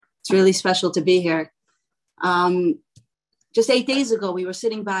really special to be here. Just 8 days ago, we were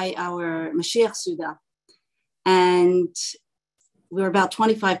sitting by our Mashiach Suda, and we were about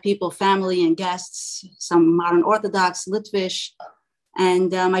 25 people, family and guests, some modern Orthodox, Litvish.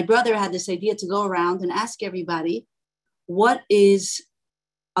 And my brother had this idea to go around and ask everybody what is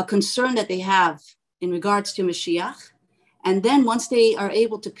a concern that they have in regards to Mashiach. And then once they are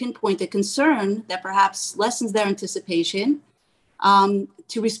able to pinpoint a concern that perhaps lessens their anticipation,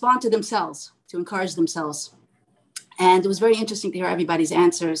 to respond to themselves, to encourage themselves. And it was very interesting to hear everybody's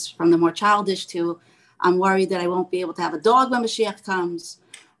answers, from the more childish to, I'm worried that I won't be able to have a dog when Mashiach comes,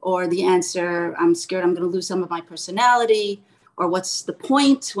 or the answer, I'm scared I'm going to lose some of my personality, or what's the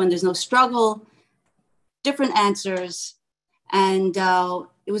point when there's no struggle, different answers. And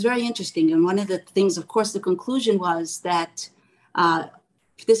it was very interesting. And one of the things, of course, the conclusion was that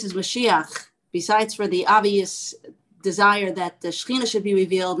this is Mashiach, besides for the obvious desire that the Shekhinah should be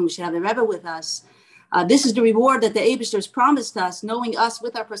revealed and we should have the Rebbe with us. This is the reward that the Eibishter has promised us, knowing us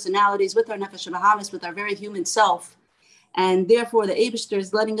with our personalities, with our Nefesh HaBahamis, with our very human self. And therefore, the Eibishter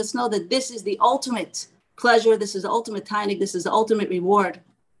is letting us know that this is the ultimate pleasure, this is the ultimate tainig, this is the ultimate reward,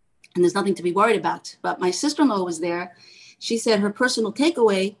 and there's nothing to be worried about. But my sister-in-law was there. She said her personal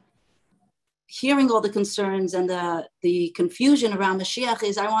takeaway, hearing all the concerns and the confusion around Mashiach,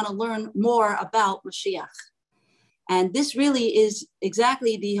 is I want to learn more about Mashiach. And this really is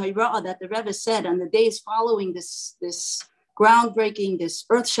exactly the Hayra'ah that the Rebbe said on the days following this groundbreaking, this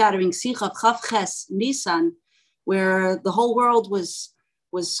earth-shattering Sicha Chav Ches Nissan, where the whole world was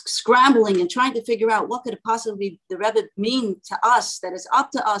scrambling and trying to figure out what could it possibly the Rebbe mean to us, that is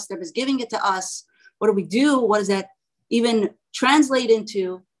up to us, that is giving it to us. What do we do? What does that even translate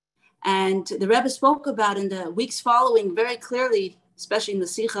into? And the Rebbe spoke about in the weeks following very clearly, especially in the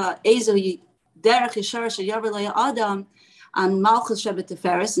Sicha Ezo Derech Yishar Sheyaver Le'Adam Adam on Malchus Shebet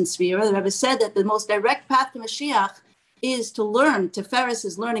Teferes and Svira. The Rebbe said that the most direct path to Mashiach is to learn. Teferes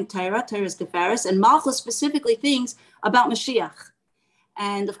is learning Torah, Torah is Teferes, and Malchus specifically things about Mashiach.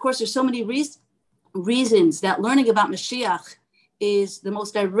 And of course, there's so many reasons that learning about Mashiach is the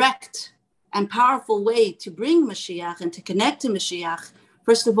most direct and powerful way to bring Mashiach and to connect to Mashiach.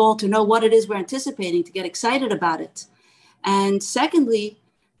 First of all, to know what it is we're anticipating, to get excited about it. And secondly,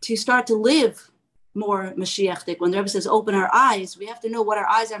 to start to live more Mashiachdik. When the Rebbe says open our eyes, we have to know what our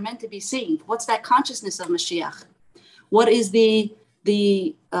eyes are meant to be seeing. What's that consciousness of Mashiach? What is the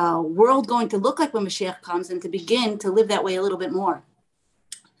world going to look like when Mashiach comes, and to begin to live that way a little bit more.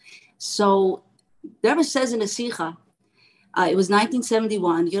 So the Rebbe says in the Sicha, it was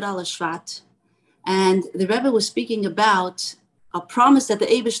 1971, Yud Al Shvat, and the Rebbe was speaking about a promise that the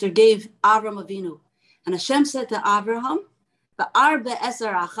Eibishter gave Avram Avinu. And Hashem said to Avraham,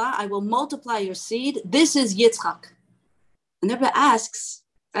 I will multiply your seed. This is Yitzchak. And the Rebbe asks,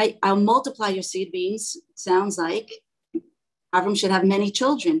 right, I'll multiply your seed means, sounds like Avram should have many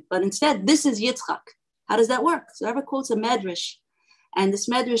children, but instead, this is Yitzchak. How does that work? So the Rebbe quotes a medrash, and this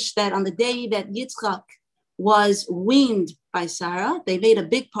medrash that on the day that Yitzchak was weaned by Sarah, they made a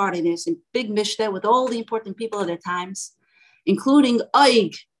big party. There's a big mishnah with all the important people of their times, including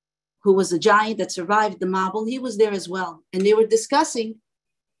Oig, who was a giant that survived the Mabul. He was there as well. And they were discussing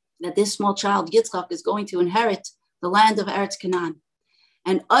that this small child, Yitzchak, is going to inherit the land of Eretz Canaan.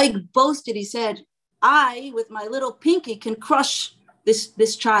 And Oig boasted, he said, I, with my little pinky, can crush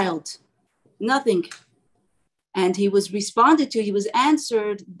this child. Nothing. And he was responded to, he was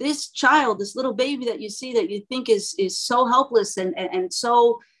answered, this child, this little baby that you see that you think is so helpless and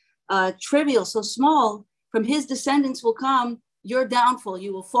so trivial, so small, from his descendants will come your downfall.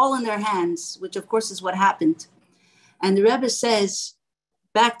 You will fall in their hands, which of course is what happened. And the Rebbe says,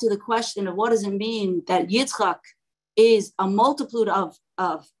 back to the question of what does it mean that Yitzchak is a multitude of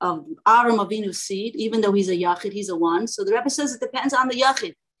Avraham Avinu's seed, even though he's a Yachid, he's a one. So the Rebbe says it depends on the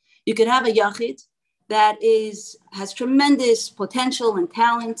Yachid. You could have a Yachid that has tremendous potential and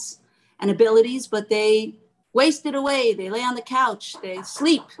talents and abilities, but they waste it away. They lay on the couch, they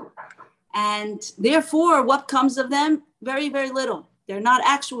sleep. And therefore, what comes of them? Very, very little. They're not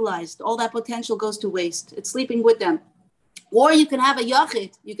actualized. All that potential goes to waste. It's sleeping with them. Or you can have a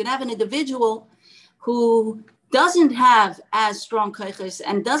Yachid, you can have an individual who doesn't have as strong koiches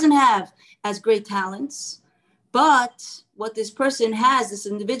and doesn't have as great talents, but what this person has, this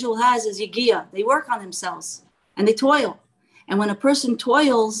individual has, is yigia. They work on themselves and they toil. And when a person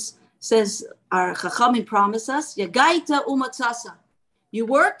toils, says our Chachamim promise us, yagaita umatzasa. You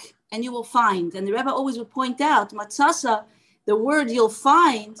work and you will find. And the Rebbe always would point out, matzasa, the word you'll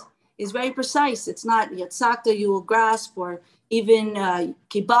find is very precise. It's not yatzakta, you will grasp, or even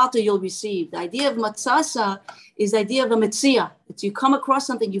kibalta, you'll receive. The idea of matzasa is the idea of a metzia. It's you come across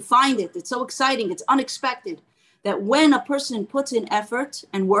something, you find it. It's so exciting. It's unexpected. That when a person puts in effort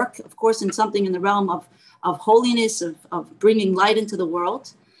and work, of course, in something in the realm of holiness, of bringing light into the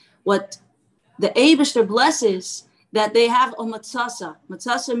world, what the Eibishter blesses, that they have a matzasa.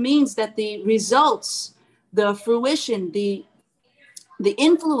 Matzasa means that the results, the fruition, the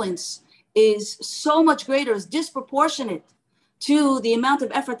influence is so much greater, is disproportionate to the amount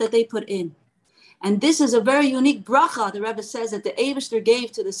of effort that they put in. And this is a very unique bracha, the Rebbe says, that the Eibishter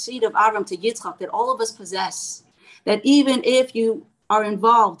gave to the seed of Avram, to Yitzchak, that all of us possess. That even if you are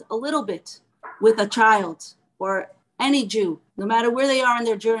involved a little bit with a child or any Jew, no matter where they are in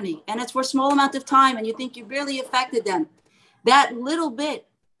their journey, and it's for a small amount of time and you think you barely affected them, that little bit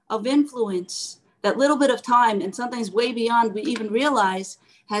of influence, that little bit of time, and sometimes way beyond we even realize,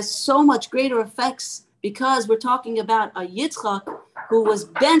 has so much greater effects, because we're talking about a Yitzchak who was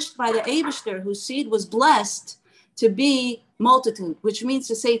benched by the Eibishter, whose seed was blessed to be multitude, which means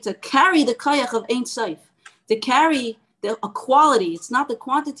to say to carry the kayach of Ein Sof, to carry a quality. It's not the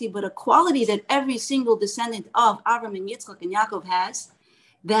quantity, but a quality that every single descendant of Avram and Yitzchak and Yaakov has,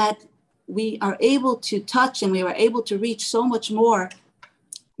 that we are able to touch and we are able to reach so much more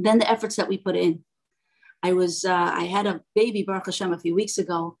than the efforts that we put in. I had a baby, Baruch Hashem, a few weeks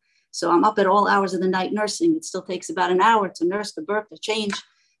ago. So I'm up at all hours of the night nursing. It still takes about an hour to nurse, the birth, the change.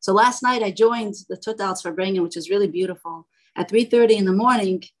 So last night I joined the Tutals Farbrengen, which is really beautiful. At 3:30 in the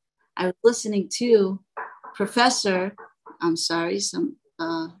morning, I was listening to Professor, I'm sorry,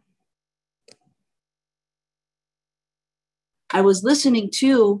 I was listening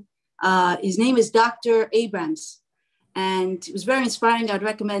to, his name is Dr. Abrams, and it was very inspiring. I'd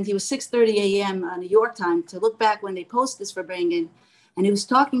recommend, he was 6:30 a.m. New York time, to look back when they post this for Farbrengen. And he was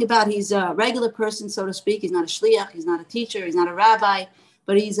talking about, he's a regular person, so to speak. He's not a shliach, he's not a teacher, he's not a rabbi,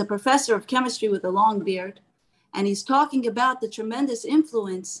 but he's a professor of chemistry with a long beard. And he's talking about the tremendous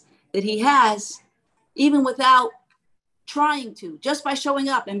influence that he has, even without trying to, just by showing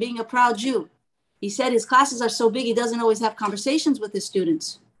up and being a proud Jew. He said his classes are so big, he doesn't always have conversations with his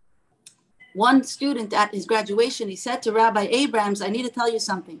students. One student at his graduation, he said to Rabbi Abrams, I need to tell you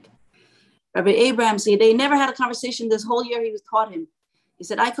something. Rabbi Abrams, they never had a conversation this whole year he was taught him. He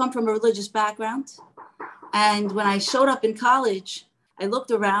said, I come from a religious background. And when I showed up in college, I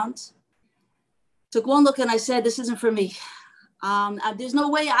looked around, took one look, and I said, this isn't for me. There's no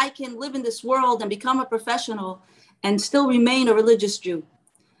way I can live in this world and become a professional and still remain a religious Jew.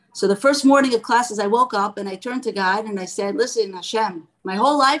 So the first morning of classes, I woke up and I turned to God and I said, listen, Hashem, my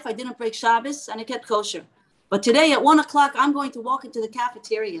whole life I didn't break Shabbos and I kept kosher. But today at 1 o'clock, I'm going to walk into the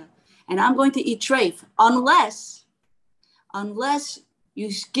cafeteria and I'm going to eat treif, unless you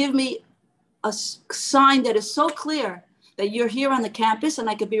give me a sign that is so clear that you're here on the campus and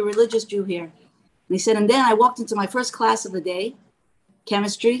I could be a religious Jew here. And he said, and then I walked into my first class of the day,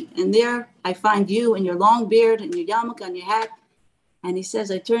 chemistry, and there I find you and your long beard and your yarmulke and your hat. And he says,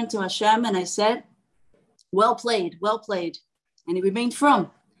 I turned to Hashem and I said, well played, well played. And he remained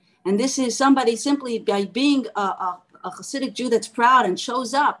frum. And this is somebody simply by being a Hasidic Jew that's proud and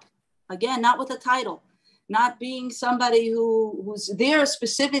shows up, again, not with a title, not being somebody who's there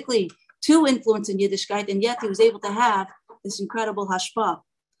specifically to influence in Yiddishkeit, and yet he was able to have this incredible hashpah.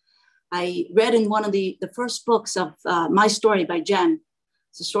 I read in one of the first books of My Story by Jen.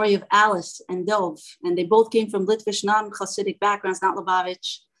 It's the story of Alice and Dov, and they both came from Litvish, non-Hasidic backgrounds, not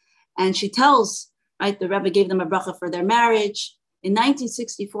Lubavitch. And she tells, right, the Rebbe gave them a bracha for their marriage. In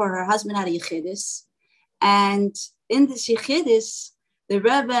 1964, her husband had a yechidus, and in this yechidus, the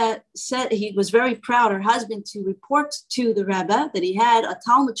Rebbe said he was very proud, her husband, to report to the Rebbe that he had a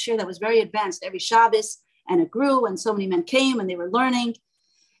Talmud shir that was very advanced every Shabbos, and it grew, and so many men came, and they were learning.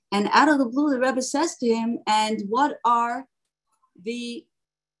 And out of the blue, the Rebbe says to him, and what are the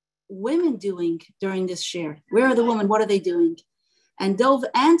women doing during this shir? Where are the women? What are they doing? And Dov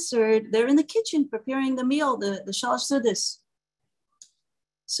answered, they're in the kitchen preparing the meal, the shalosh sudas.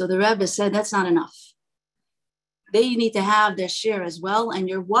 So the Rebbe said, that's not enough. They need to have their share as well, and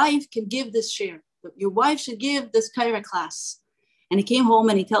your wife can give this share. Your wife should give this Torah class. And he came home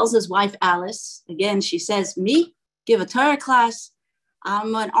and he tells his wife, Alice, again, she says, me, give a Torah class?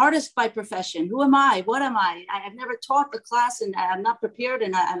 I'm an artist by profession. Who am I? What am I? I've never taught the class and I'm not prepared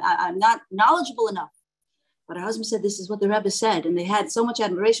and I'm not knowledgeable enough. But her husband said, this is what the Rebbe said. And they had so much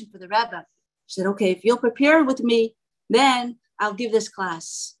admiration for the Rebbe. She said, okay, if you'll prepare with me, then I'll give this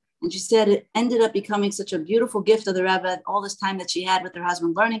class. And she said it ended up becoming such a beautiful gift of the Rebbe, all this time that she had with her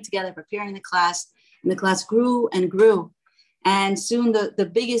husband, learning together, preparing the class. And the class grew and grew. And soon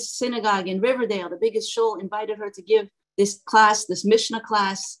the biggest synagogue in Riverdale, the biggest shul, invited her to give this class, this Mishnah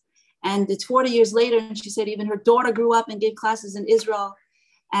class. And it's 40 years later, and she said even her daughter grew up and gave classes in Israel,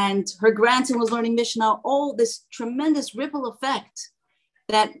 and her grandson was learning Mishnah. All this tremendous ripple effect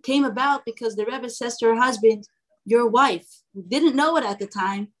that came about because the Rebbe says to her husband, your wife, who didn't know it at the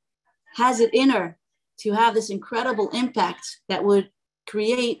time, has it in her to have this incredible impact that would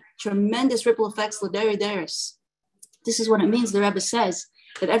create tremendous ripple effects l'deri deris. This is what it means. The Rebbe says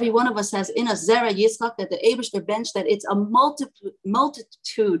that every one of us has in us Zera Yitzchak, that the Eibishter bench, that it's a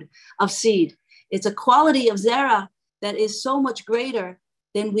multitude of seed. It's a quality of Zera that is so much greater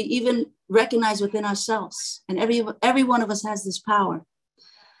than we even recognize within ourselves. And every one of us has this power.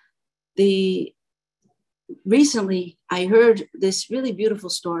 Recently, I heard this really beautiful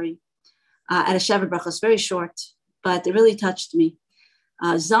story at a Shevet Brachos, very short, but it really touched me.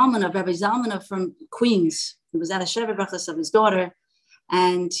 Rabbi Zalmanov from Queens, he was at a Shevet Brachos of his daughter,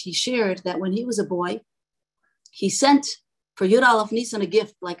 and he shared that when he was a boy, he sent for Yud Aleph Nissan a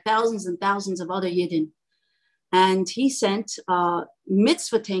gift like thousands and thousands of other Yidden. And he sent a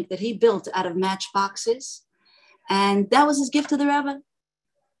mitzvah tank that he built out of matchboxes. And that was his gift to the Rebbe.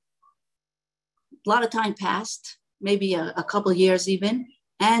 A lot of time passed, maybe a couple of years even,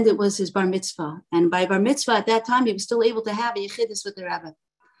 and it was his bar mitzvah. And by bar mitzvah at that time, he was still able to have a yichidus with the Rebbe.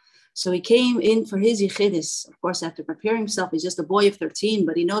 So he came in for his yichidus, of course, after preparing himself. He's just a boy of 13,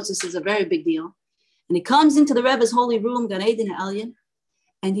 but he knows this is a very big deal. And he comes into the Rebbe's holy room, Gan Eden Elyon,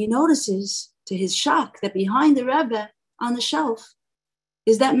 and he notices, to his shock, that behind the Rebbe on the shelf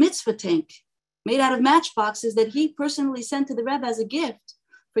is that mitzvah tank made out of matchboxes that he personally sent to the Rebbe as a gift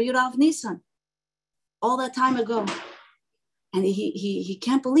for Yud Aleph Nissan all that time ago. And he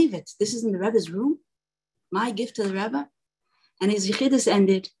can't believe it. This is in the Rebbe's room, my gift to the Rebbe. And his yichidus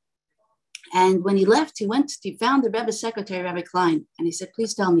ended. And when he left, he found the Rebbe's secretary, Rabbi Klein, and he said,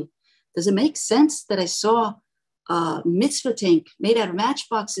 please tell me, does it make sense that I saw a mitzvah tank made out of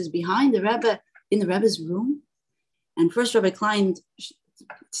matchboxes behind the Rebbe in the Rebbe's room? And first Rabbi Klein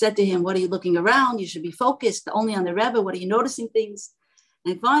said to him, what are you looking around? You should be focused only on the Rebbe. What are you noticing things?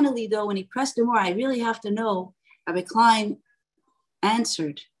 And finally, though, when he pressed him more, I really have to know, Rabbi Klein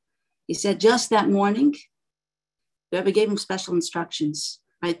answered. He said, just that morning, the Rebbe gave him special instructions.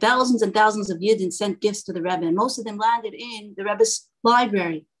 Right? Thousands and thousands of Yidden sent gifts to the Rebbe, and most of them landed in the Rebbe's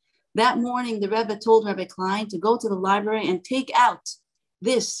library. That morning, the Rebbe told Rabbi Klein to go to the library and take out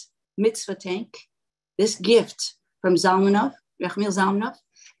this mitzvah tank, this gift from Zalmanov, Rechmil Zalmanov,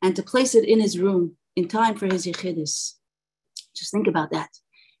 and to place it in his room in time for his yichidus. Just think about that,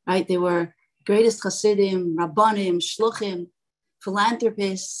 right? They were greatest chassidim, rabbanim, shluchim,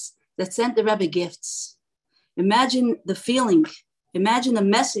 philanthropists that sent the Rebbe gifts. Imagine the feeling, imagine the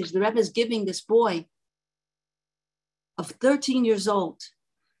message the Rebbe is giving this boy of 13 years old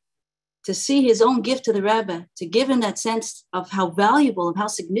to see his own gift to the Rebbe, to give him that sense of how valuable, of how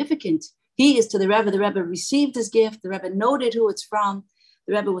significant he is to the Rebbe. The Rebbe received his gift. The Rebbe noted who it's from.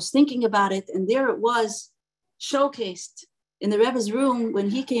 The Rebbe was thinking about it. And there it was, showcased in the Rebbe's room when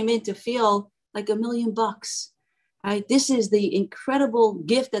he came in to feel like $1 million. Right? This is the incredible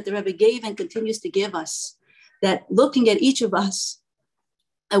gift that the Rebbe gave and continues to give us, that looking at each of us,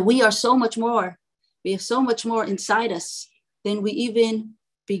 we are so much more. We have so much more inside us than we even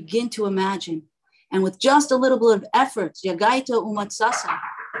begin to imagine. And with just a little bit of effort, Yagaita Umatsasa,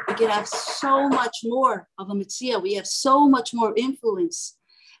 we can have so much more of a mitzvah. We have so much more influence.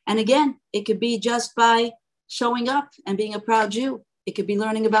 And again, it could be just by showing up and being a proud Jew. It could be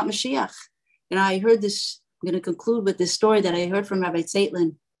learning about Mashiach. And I heard this, I'm going to conclude with this story that I heard from Rabbi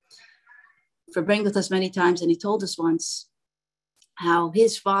Zeitlin, Farbrengen with us many times, and he told us once how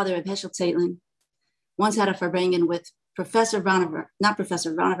his father, Rabbi Heschel Zeitlin, once had a Farbrengen with Professor Brower.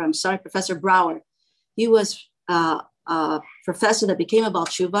 He was a professor that became a Baal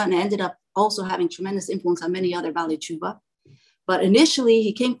Tshuva and ended up also having tremendous influence on many other Baalei Tshuva. But initially,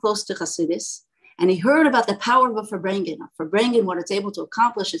 he came close to Chassidus, and he heard about the power of a Farbrengen. What it's able to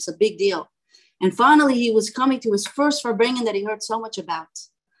accomplish, it's a big deal. And finally, he was coming to his first Farbrengen that he heard so much about.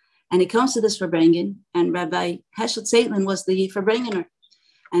 And he comes to this Farbrengen, and Rabbi Heschel Zeitlin was the Farbrengener.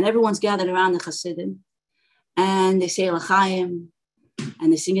 And everyone's gathered around the Chassidim, and they say L'chaim,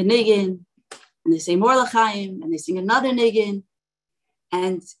 and they sing a niggin, and they say more L'chaim, and they sing another niggin.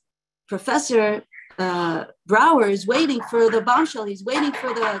 And Professor Brower is waiting for the bombshell. He's waiting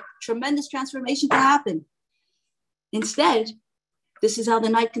for the tremendous transformation to happen. Instead, this is how the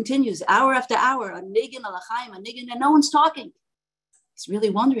night continues, hour after hour, a niggin, a L'chaim, a niggin, and no one's talking. He's really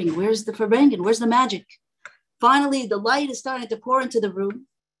wondering, where's the Farbrengen? Where's the magic? Finally, the light is starting to pour into the room,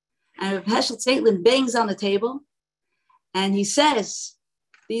 and Rav Heschel Zeitlin bangs on the table, and he says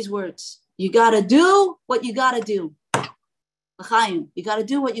these words, you got to do what you got to do. L'chaim. You got to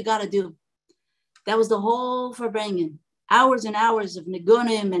do what you got to do. That was the whole Farbrengen. Hours and hours of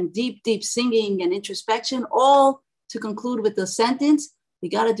nigunim and deep, deep singing and introspection, all to conclude with the sentence, we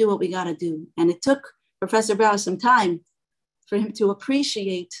got to do what we got to do. And it took Professor Brower some time for him to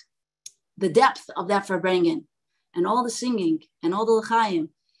appreciate the depth of that Farbrengen and all the singing and all the l'chaim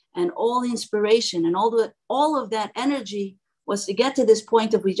and all the inspiration and all of that energy was to get to this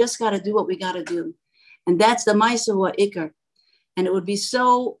point of we just got to do what we got to do. And that's the Maisa Hua Ikar. And it would be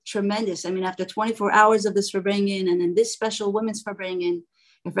so tremendous. I mean, after 24 hours of this Farbrengen and then this special women's Farbrengen,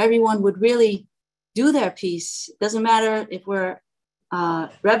 if everyone would really do their piece, it doesn't matter if we're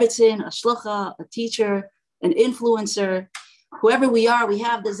Rebbitzin, a shlucha, a teacher, an influencer, whoever we are, we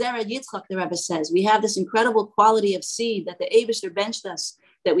have the Zera Yitzchak, the Rebbe says. We have this incredible quality of seed that the Eibishter benched us,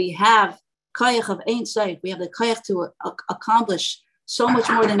 that we have kayach of Ein Sof. We have the kayach to accomplish so much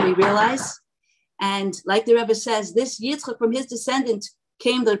more than we realize. And like the Rebbe says, this Yitzchak, from his descendant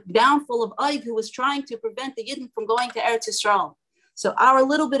came the downfall of Oig, who was trying to prevent the Yidden from going to Eretz Yisrael. So our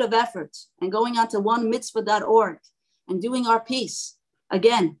little bit of effort and going on to onemitzvah.org and doing our piece,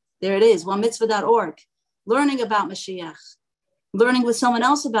 again, there it is, onemitzvah.org, learning about Mashiach, learning with someone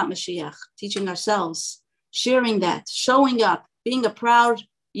else about Mashiach, teaching ourselves, sharing that, showing up, being a proud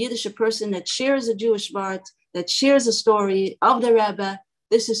Yiddish person that shares a Jewish heart, that shares a story of the Rebbe.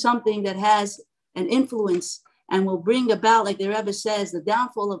 This is something that has an influence and will bring about, like the Rebbe says, the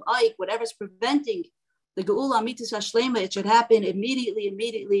downfall of Ike, whatever's preventing the Geula Amitis Hashlema, it should happen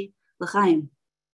immediately, L'chaim.